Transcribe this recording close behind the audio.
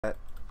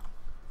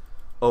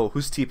Oh,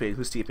 who's TPing?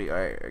 Who's TPing?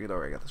 Alright, I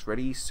got this.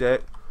 Ready,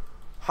 set,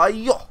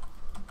 hi-yo!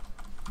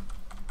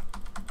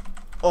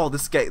 Oh,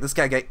 this guy.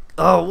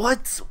 Oh,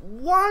 what?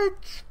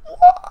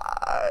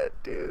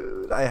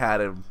 Dude, I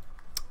had him.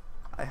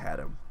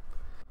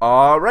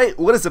 Alright,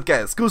 what is up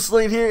guys? Goose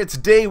Lane here, and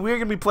today we're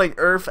going to be playing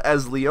URF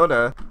as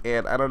Leona,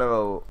 and I don't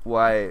know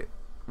why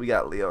we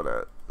got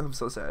Leona. I'm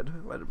so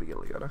sad. Why did we get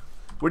Leona?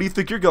 Where do you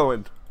think you're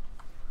going?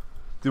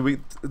 The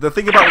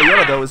thing about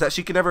Leona though is that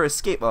she can never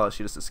escape. Oh,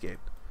 she just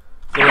escaped.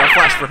 So we got a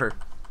flash for her.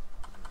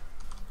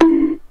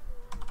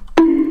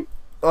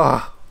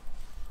 Ugh.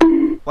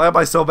 Why am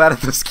I so bad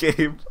at this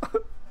game?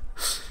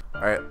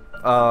 Alright,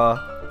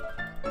 I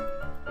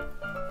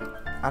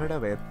don't know,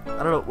 man.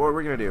 I don't know what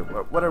we're gonna do.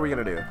 What are we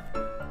gonna do?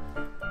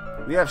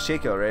 We have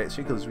Shaco, right?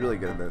 Shaco's really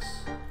good in this.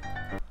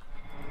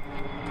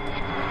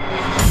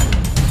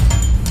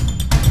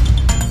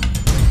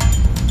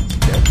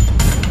 Okay.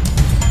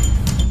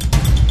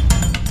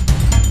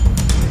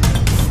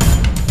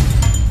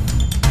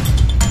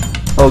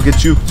 Oh, get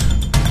juked.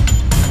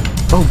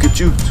 Oh, get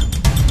juked.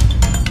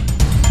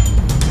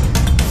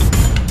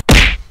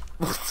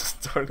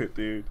 Darn it,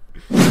 dude.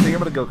 I think I'm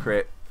gonna go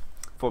crit.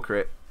 Full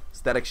crit.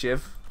 Static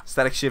shiv.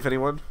 Static shiv,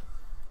 anyone?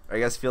 Are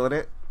you guys feeling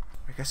it?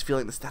 Are you guys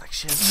feeling the static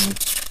shiv?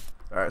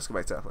 Alright, let's go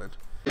back to Southland.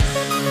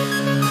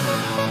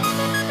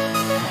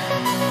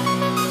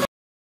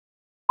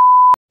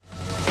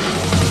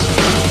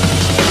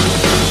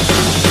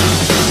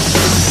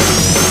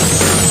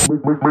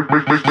 Make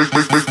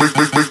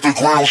the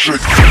ground shake.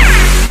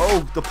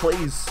 Oh, the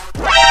plays.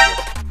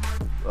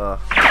 Oh,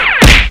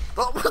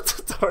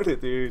 darn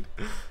it, dude.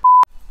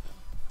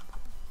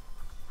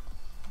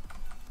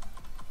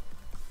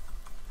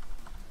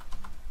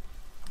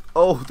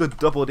 Oh, the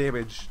double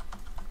damage.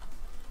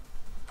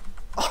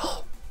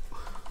 Oh,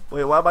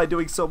 wait, why am I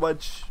doing so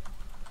much?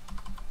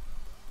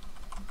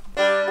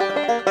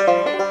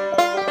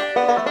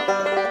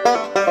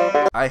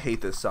 I hate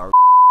this song.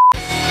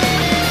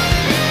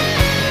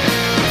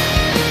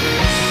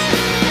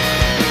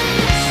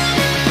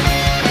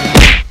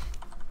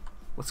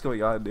 What's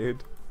going on,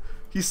 dude?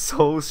 He's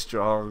so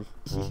strong.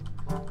 A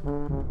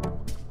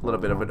little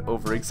bit of an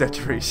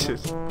over-exaggeration.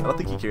 I don't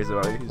think he cares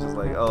about me. He's just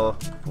like, oh,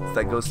 it's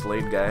that Ghost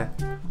Lane guy.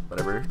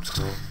 Whatever.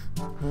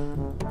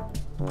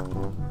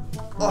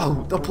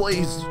 Oh, the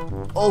plays!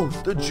 Oh,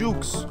 the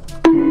jukes!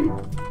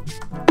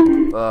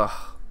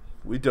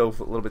 We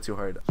dove a little bit too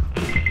hard.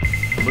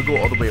 I'm gonna go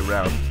all the way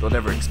around. They'll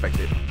never expect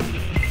it.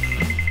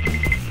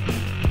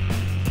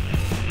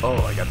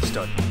 Oh, I got the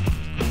stun.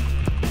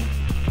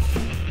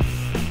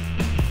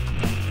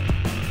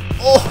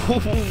 Oh!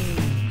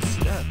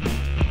 Snap.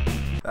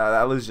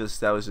 That was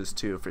just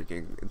too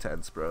freaking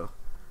intense, bro.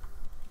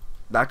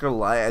 Not gonna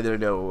lie, I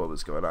didn't know what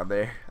was going on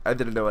there. I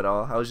didn't know at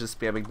all. I was just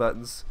spamming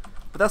buttons.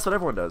 But that's what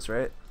everyone does,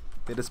 right?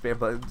 They just spam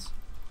buttons.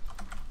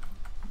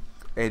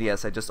 And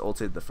yes, I just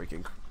ulted the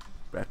freaking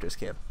Raptors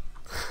camp.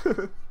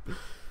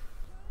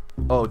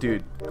 Oh,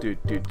 dude,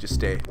 just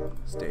stay.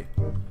 Stay.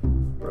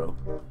 Bro,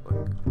 look,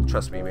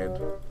 trust me, man.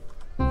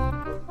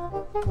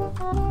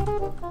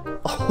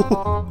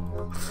 Oh,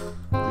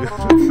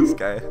 dude, this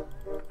guy.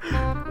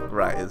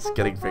 Right, is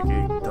getting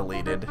freaking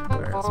deleted.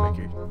 Alright, let's make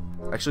it.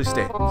 Actually,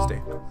 stay.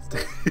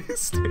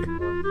 Stay.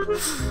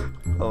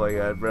 Oh my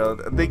god, bro.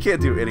 They can't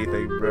do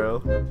anything,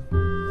 bro.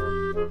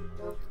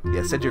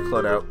 Yeah, send your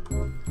clone out.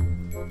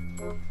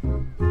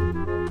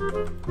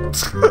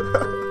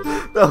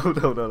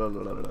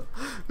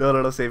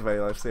 No, save my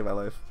life.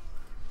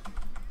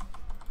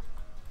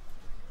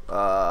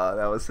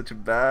 That was such a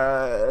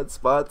bad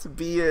spot to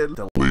be in.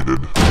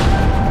 Deleted.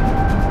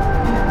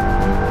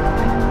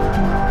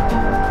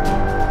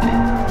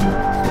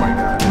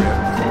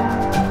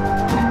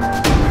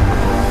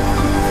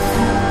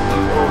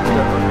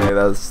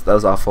 That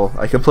was awful.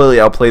 I completely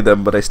outplayed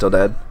them, but I still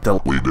died.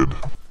 Deleted.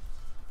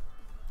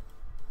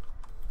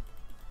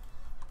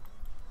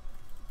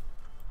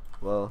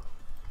 Well,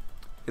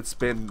 it's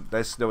been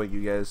nice knowing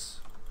you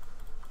guys.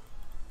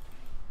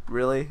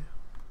 Really?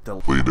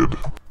 Deleted.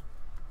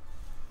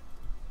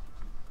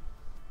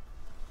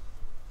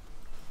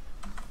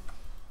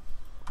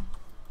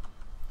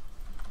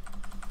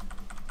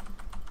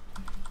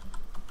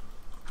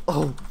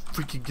 Oh,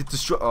 freaking get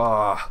destroyed.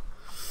 Ah.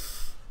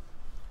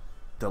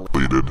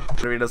 Deleted.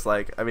 Katarina's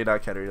like, I mean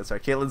not Katarina,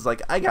 sorry. Caitlin's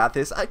like, I got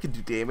this, I can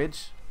do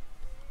damage.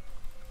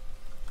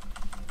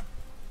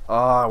 Oh,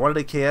 I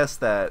wanted to KS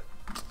that.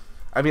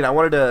 I mean, I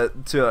wanted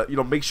to you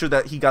know, make sure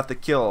that he got the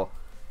kill.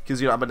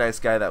 Because, you know, I'm a nice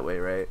guy that way,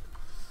 right?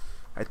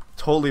 I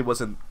totally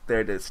wasn't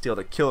there to steal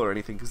the kill or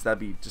anything, because that'd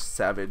be just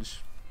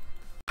savage.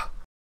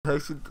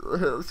 She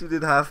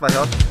did half my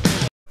health.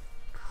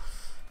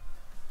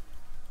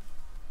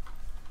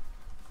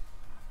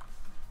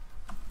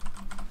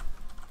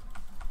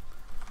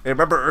 Hey,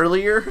 remember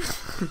earlier?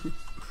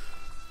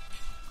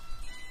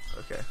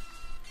 Okay.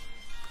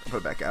 I'll put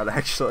it back out,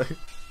 actually.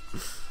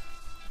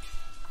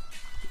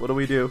 What do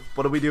we do?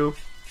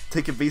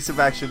 Take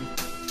evasive action.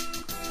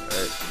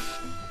 Alright.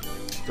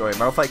 Go ahead,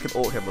 Malphite can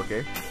ult him,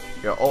 okay?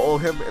 Yeah, I'll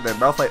ult him, and then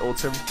Malphite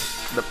ults him.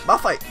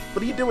 Malphite,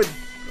 what are you doing?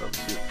 Oh,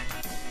 shoot.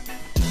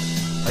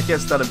 I can't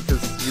stun him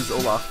because he's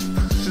Olaf.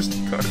 Just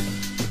card.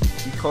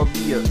 He called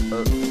me a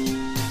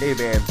hey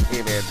man,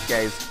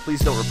 guys,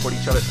 please don't report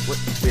each other.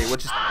 Wait, what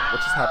just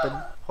happened?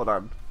 Hold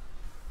on.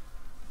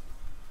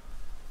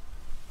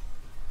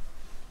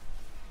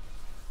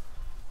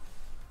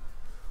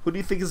 Who do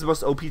you think is the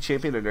most OP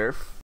champion in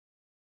URF?